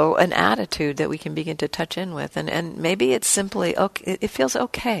also an attitude that we can begin to touch in with. And maybe it's simply, okay, it feels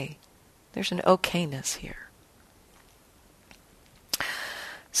okay. There's an okayness here.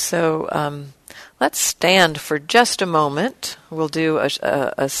 So let's stand for just a moment. We'll do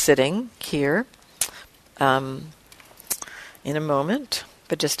a sitting here in a moment,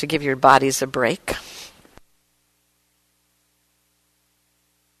 but just to give your bodies a break.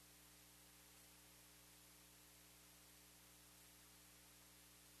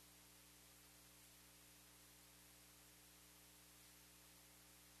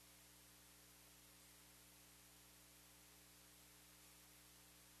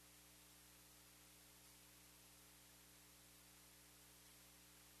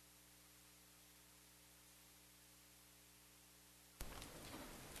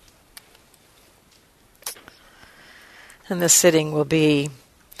 And the sitting will be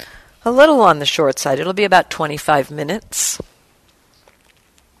a little on the short side. It'll be about 25 minutes.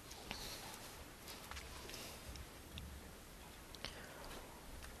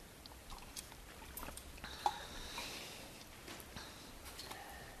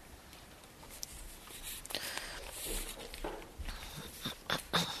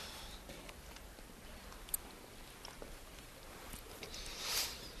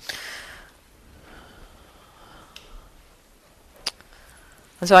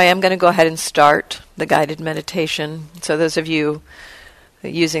 And so I am going to go ahead and start the guided meditation. So those of you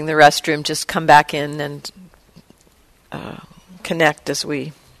using the restroom, just come back in and connect as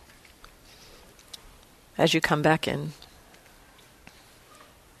you come back in.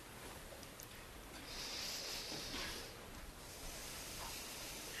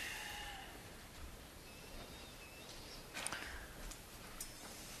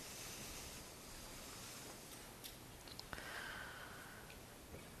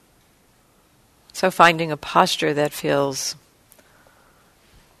 So finding a posture that feels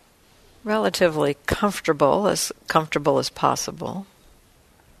relatively comfortable as possible.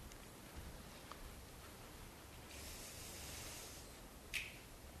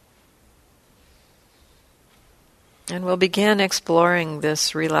 And we'll begin exploring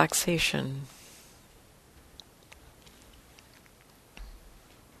this relaxation.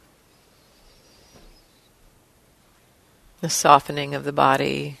 The softening of the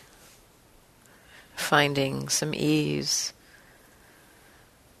body, finding some ease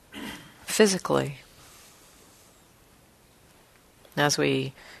physically. As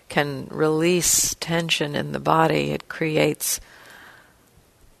we can release tension in the body, it creates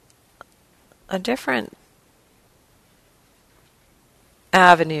a different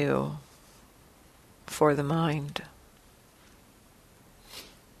avenue for the mind.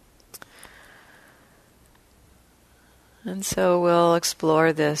 And so we'll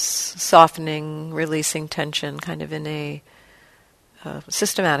explore this softening, releasing tension kind of in a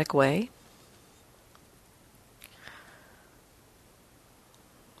systematic way.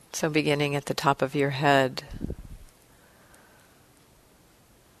 So beginning at the top of your head,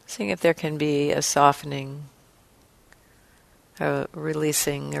 seeing if there can be a softening, a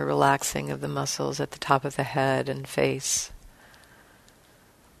releasing, a relaxing of the muscles at the top of the head and face.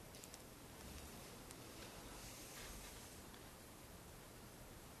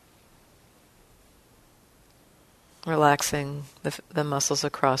 Relaxing the muscles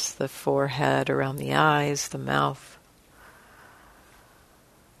across the forehead, around the eyes, the mouth.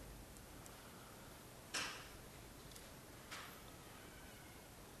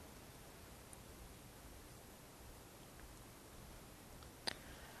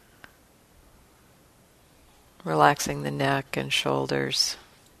 Relaxing the neck and shoulders.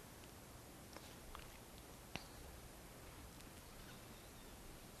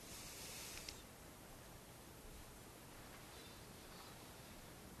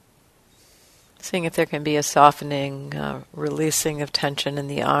 Seeing if there can be a softening, releasing of tension in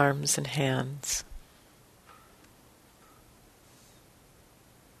the arms and hands.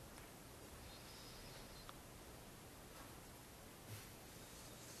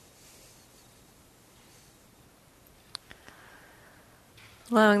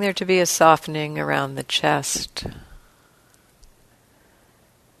 Allowing there to be a softening around the chest.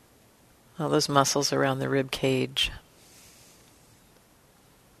 All those muscles around the rib cage.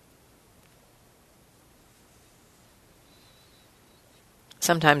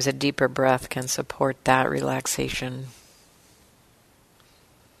 Sometimes a deeper breath can support that relaxation.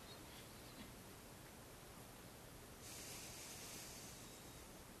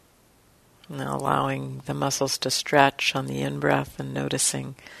 Now allowing the muscles to stretch on the in-breath and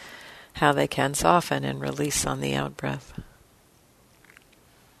noticing how they can soften and release on the out-breath.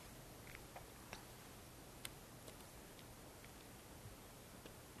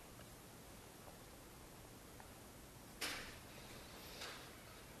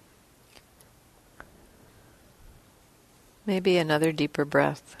 Maybe another deeper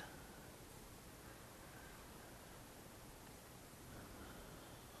breath.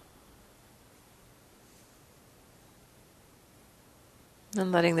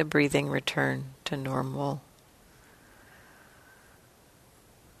 And letting the breathing return to normal.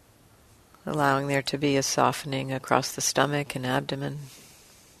 Allowing there to be a softening across the stomach and abdomen.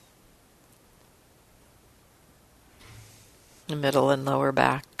 The middle and lower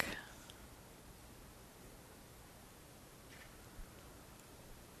back.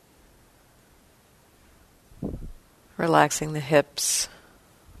 Relaxing the hips,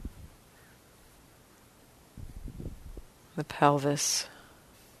 the pelvis,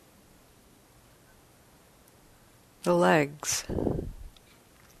 the legs,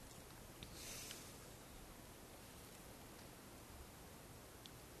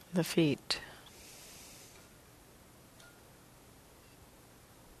 the feet.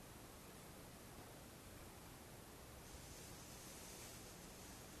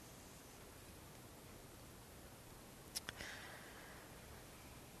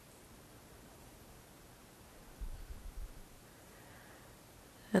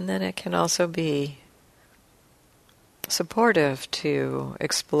 And then it can also be supportive to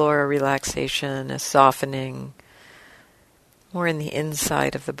explore relaxation, a softening, more in the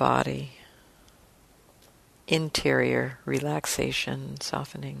inside of the body, interior relaxation,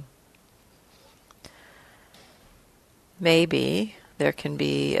 softening. Maybe there can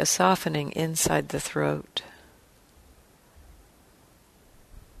be a softening inside the throat.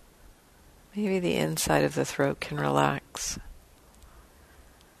 Maybe the inside of the throat can relax.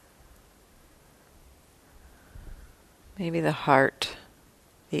 Maybe the heart,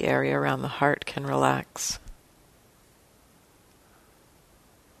 the area around the heart can relax.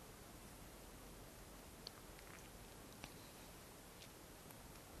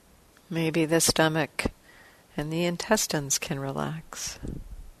 Maybe the stomach and the intestines can relax.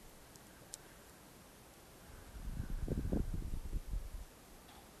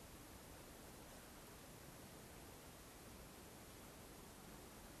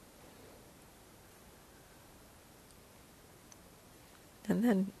 And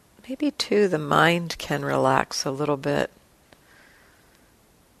then maybe too the mind can relax a little bit.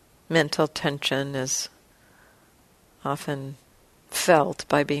 Mental tension is often felt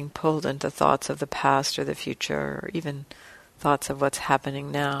by being pulled into thoughts of the past or the future, or even thoughts of what's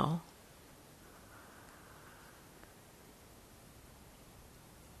happening now.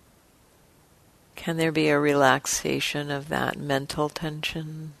 Can there be a relaxation of that mental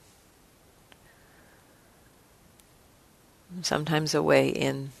tension? Sometimes a way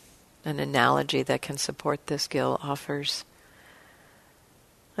in, an analogy that can support this, Gil offers,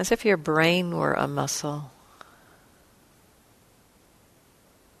 as if your brain were a muscle.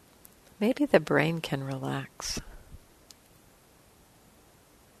 Maybe the brain can relax.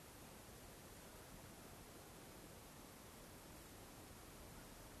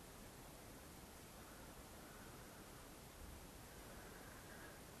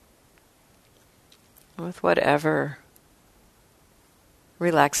 With whatever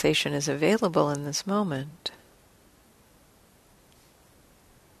relaxation is available in this moment,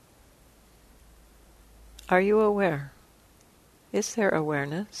 are you aware? Is there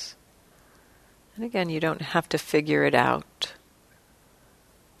awareness? And again, you don't have to figure it out.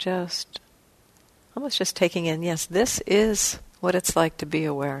 Almost just taking in, yes, this is what it's like to be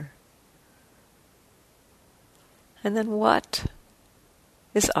aware. And then what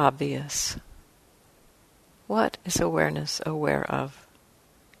is obvious? What is awareness aware of?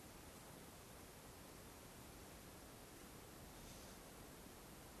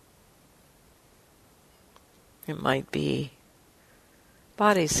 It might be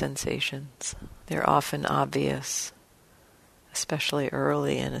body sensations. They're often obvious, especially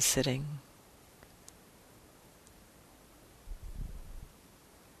early in a sitting.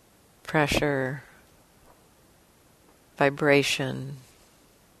 Pressure, vibration,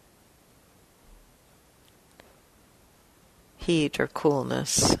 heat or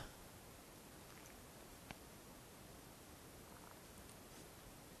coolness.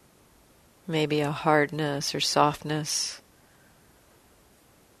 Maybe a hardness or softness,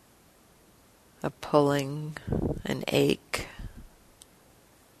 a pulling, an ache,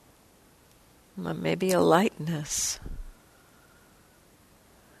 maybe a lightness,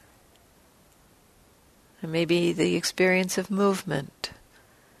 and maybe the experience of movement,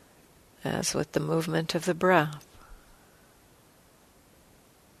 as with the movement of the breath.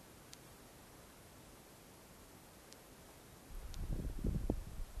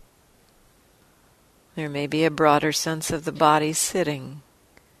 There may be a broader sense of the body sitting,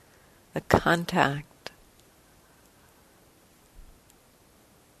 the contact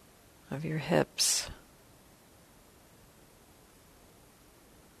of your hips,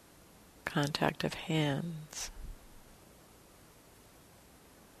 contact of hands.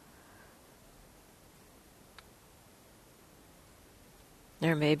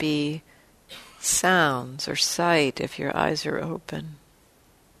 There may be sounds or sight if your eyes are open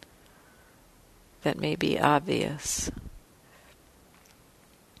that may be obvious.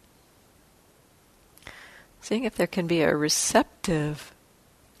 Seeing if there can be a receptive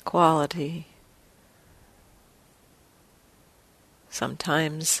quality.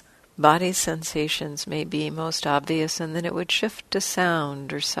 Sometimes body sensations may be most obvious, and then it would shift to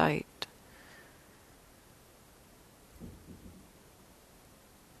sound or sight.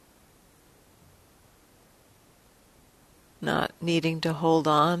 Not needing to hold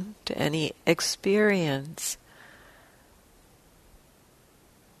on to any experience.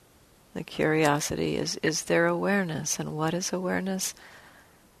 The curiosity is there awareness? And what is awareness?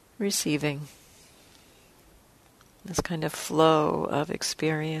 Receiving. This kind of flow of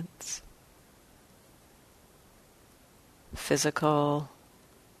experience. Physical,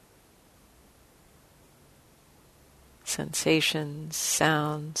 sensations,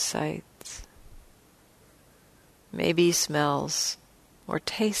 sounds, sights, maybe smells or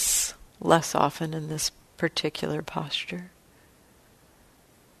tastes less often in this particular posture.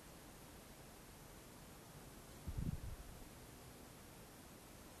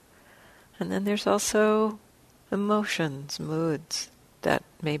 And then there's also emotions, moods that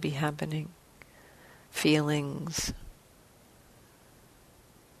may be happening, feelings.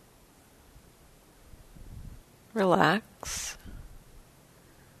 Relax.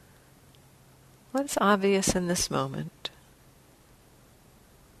 What's obvious in this moment?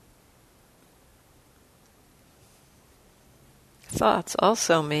 Thoughts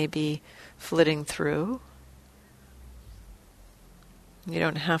also may be flitting through. You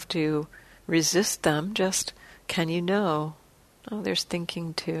don't have to resist them, just can you know, oh, there's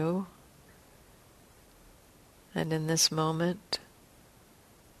thinking too. And in this moment,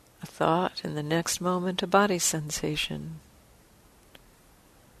 a thought, in the next moment, a body sensation.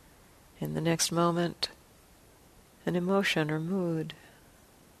 In the next moment, an emotion or mood.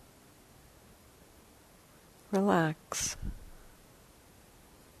 Relax.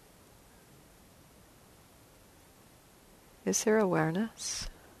 Is there awareness?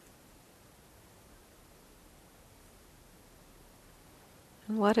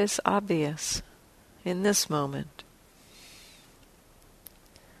 And what is obvious in this moment?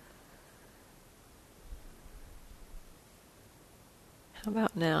 How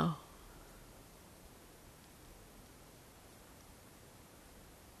about now?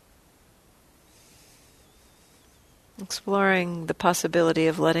 Exploring the possibility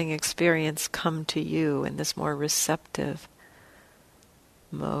of letting experience come to you in this more receptive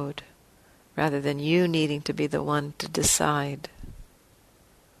mode, rather than you needing to be the one to decide.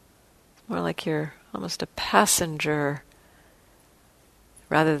 More like you're almost a passenger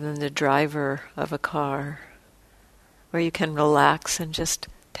rather than the driver of a car, where you can relax and just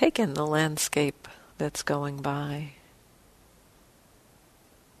take in the landscape that's going by,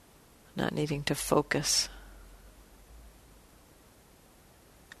 not needing to focus.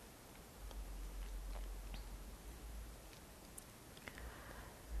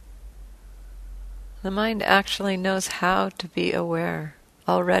 The mind actually knows how to be aware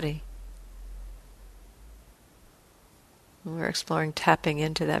already. We're exploring tapping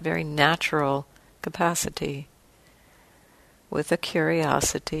into that very natural capacity with a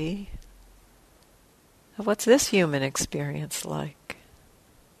curiosity of what's this human experience like?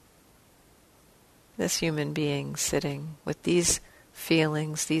 This human being sitting with these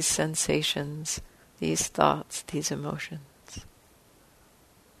feelings, these sensations, these thoughts, these emotions.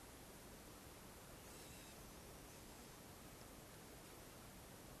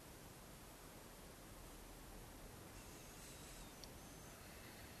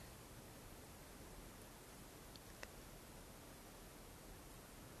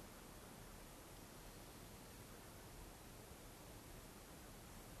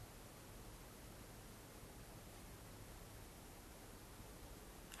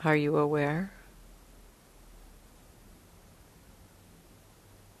 Are you aware?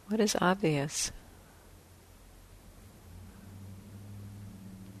 What is obvious?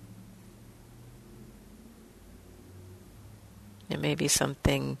 It may be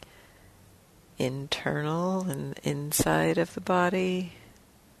something internal and inside of the body,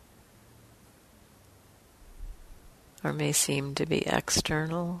 or may seem to be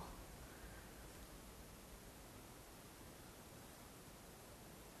external.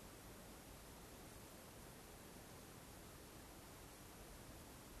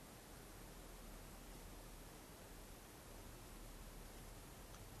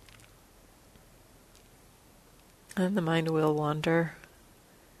 And the mind will wander,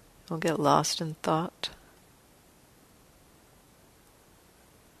 will get lost in thought.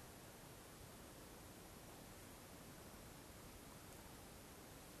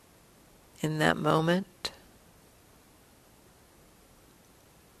 In that moment,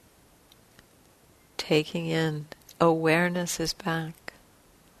 taking in, awareness is back.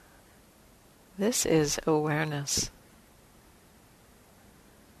 This is awareness.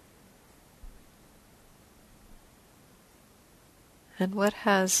 And what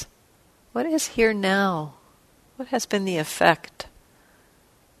is here now? What has been the effect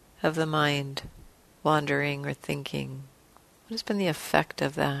of the mind wandering or thinking? What has been the effect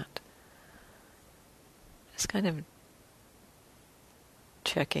of that? Just kind of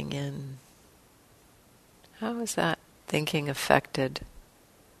checking in. How has that thinking affected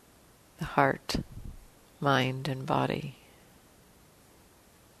the heart, mind, and body?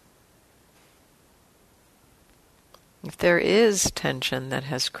 If there is tension that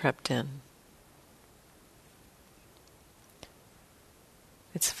has crept in,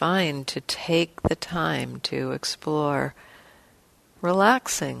 It's fine to take the time to explore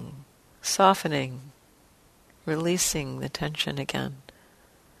relaxing, softening, releasing the tension again.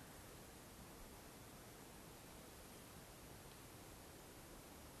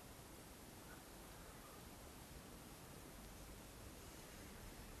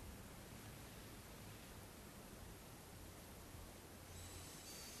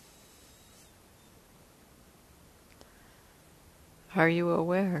 Are you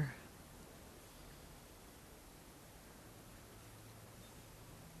aware?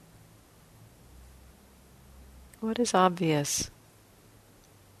 What is obvious?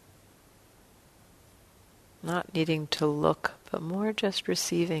 Not needing to look, but more just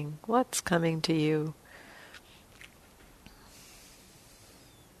receiving what's coming to you.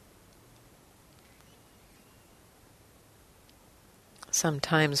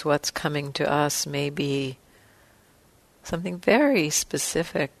 Sometimes what's coming to us may be something very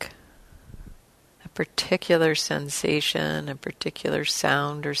specific, a particular sensation, a particular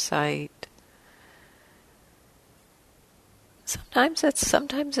sound or sight.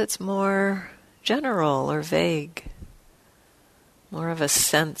 Sometimes it's more general or vague, more of a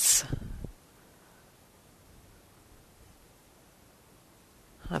sense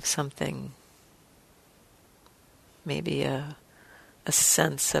of something, maybe a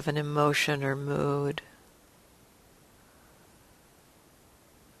sense of an emotion or mood.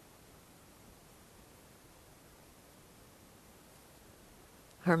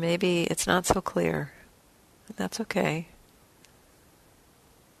 Or maybe it's not so clear. That's okay.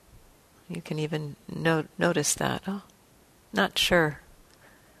 You can even notice that. Oh, not sure.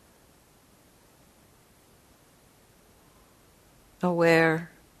 Aware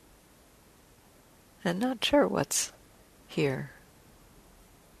and not sure what's here.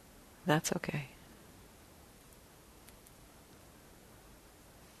 That's okay.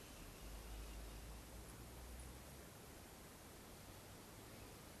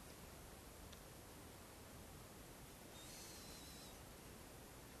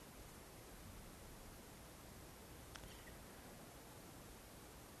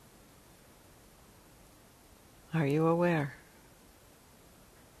 Are you aware?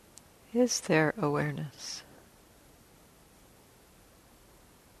 Is there awareness?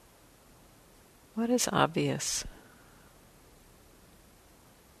 What is obvious?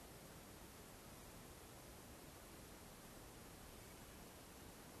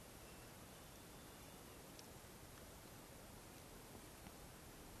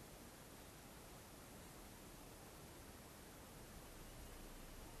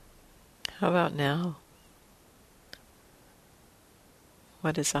 How about now?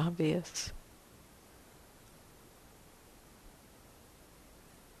 What is obvious?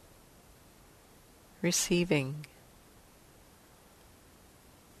 Receiving.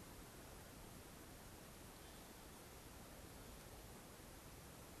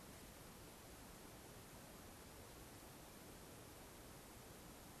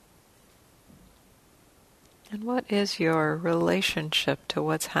 And what is your relationship to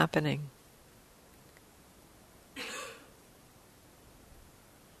what's happening?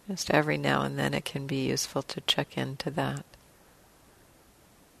 Just every now and then it can be useful to check into that.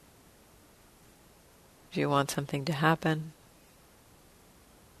 Do you want something to happen?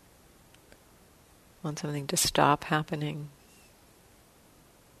 Want something to stop happening?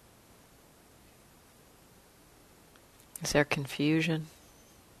 Is there confusion?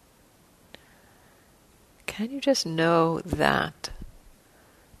 Can you just know that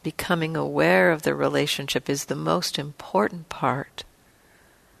becoming aware of the relationship is the most important part?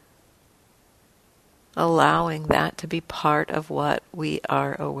 Allowing that to be part of what we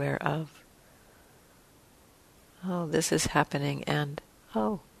are aware of. Oh, this is happening, and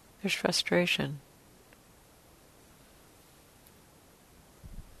oh, there's frustration.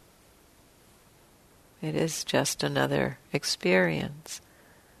 It is just another experience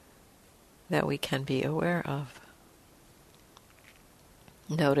that we can be aware of.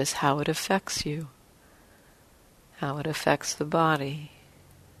 Notice how it affects you, how it affects the body.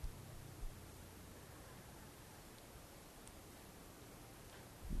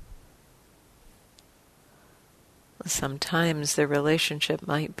 Sometimes the relationship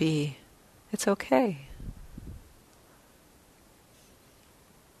might be, it's okay.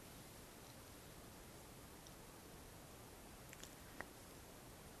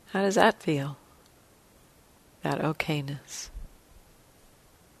 How does that feel? That okayness.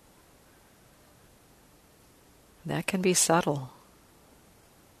 That can be subtle.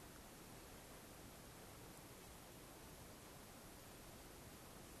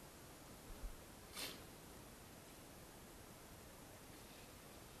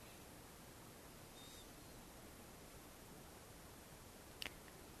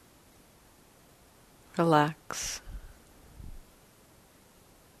 relax,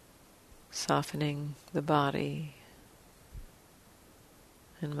 softening the body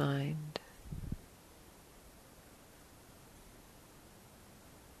and mind.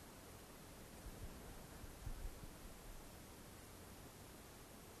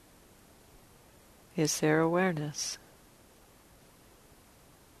 Is there awareness?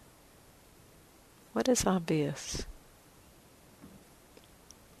 What is obvious?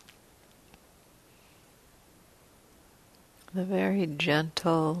 The very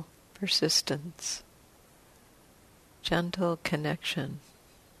gentle persistence, gentle connection.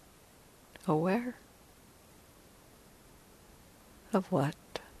 Aware of what?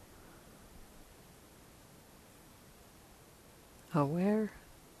 Aware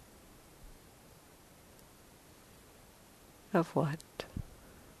of what?